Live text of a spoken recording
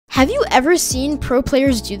Have you ever seen pro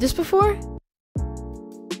players do this before?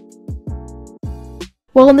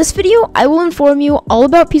 Well, in this video, I will inform you all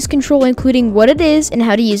about piece control, including what it is and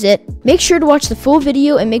how to use it. Make sure to watch the full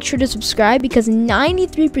video and make sure to subscribe because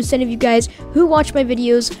 93% of you guys who watch my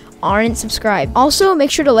videos aren't subscribed. Also,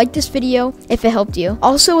 make sure to like this video if it helped you.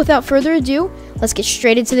 Also, without further ado, let's get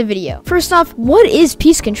straight into the video. First off, what is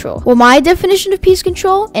piece control? Well, my definition of piece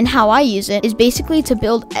control and how I use it is basically to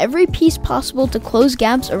build every piece possible to close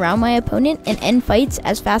gaps around my opponent and end fights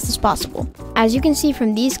as fast as possible. As you can see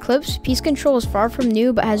from these clips, piece control is far from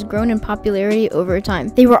new but has grown in popularity over time.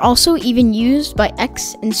 They were also even used by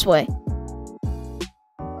X and tfue.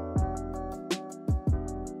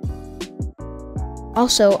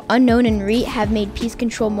 Also, Unknown and Reet have made piece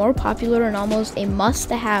control more popular and almost a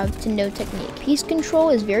must-have to know technique. Piece control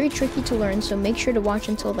is very tricky to learn, so make sure to watch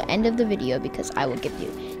until the end of the video because I will give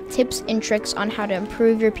you tips and tricks on how to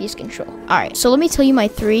improve your piece control. Alright, so let me tell you my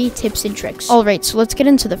 3 tips and tricks. Alright, so let's get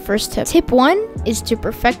into the first tip. Tip 1 is to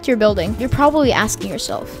perfect your building. You're probably asking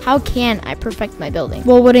yourself, how can I perfect my building?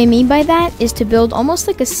 Well, what I mean by that is to build almost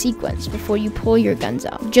like a sequence before you pull your guns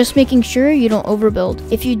out. Just making sure you don't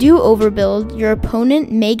overbuild. If you do overbuild, your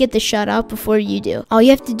opponent may get the shot out before you do. All you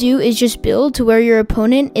have to do is just build to where your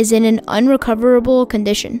opponent is in an unrecoverable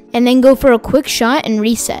condition, and then go for a quick shot and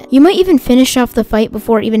reset. You might even finish off the fight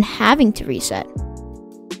before even having to reset.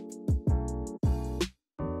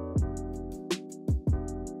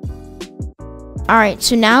 Alright,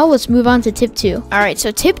 so now let's move on to tip 2. Alright,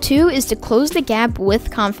 so tip 2 is to close the gap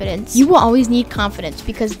with confidence. You will always need confidence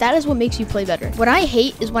because that is what makes you play better. What I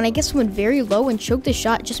hate is when I get someone very low and choke the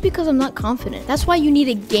shot just because I'm not confident. That's why you need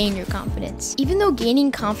to gain your confidence. Even though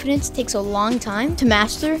gaining confidence takes a long time to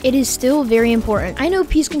master, it is still very important. I know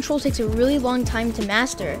piece control takes a really long time to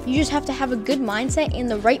master. You just have to have a good mindset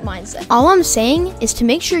and the right mindset. All I'm saying is to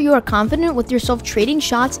make sure you are confident with yourself trading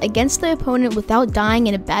shots against the opponent without dying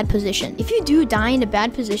in a bad position. If you do die in a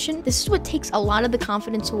bad position, this is what takes a lot of the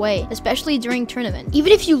confidence away, especially during tournament.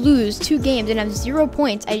 Even if you lose 2 games and have 0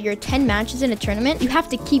 points out of your 10 matches in a tournament, you have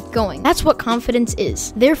to keep going. That's what confidence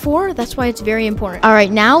is. Therefore, that's why it's very important.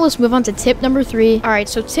 Alright, now let's move on to tip number 3. Alright,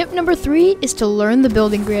 so tip number 3 is to learn the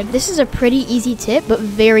building grid. This is a pretty easy tip, but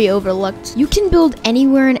very overlooked. You can build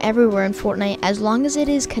anywhere and everywhere in Fortnite as long as it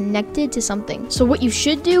is connected to something. So what you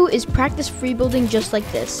should do is practice free building just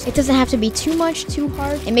like this. It doesn't have to be too much, too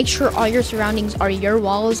hard, and make sure all your surroundings are your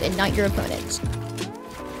walls and not your opponent's.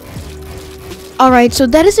 Alright, so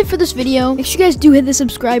that is it for this video. Make sure you guys do hit the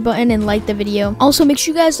subscribe button and like the video. Also, make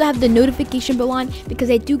sure you guys have the notification bell on because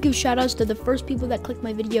I do give shoutouts to the first people that click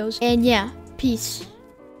my videos. And yeah, peace.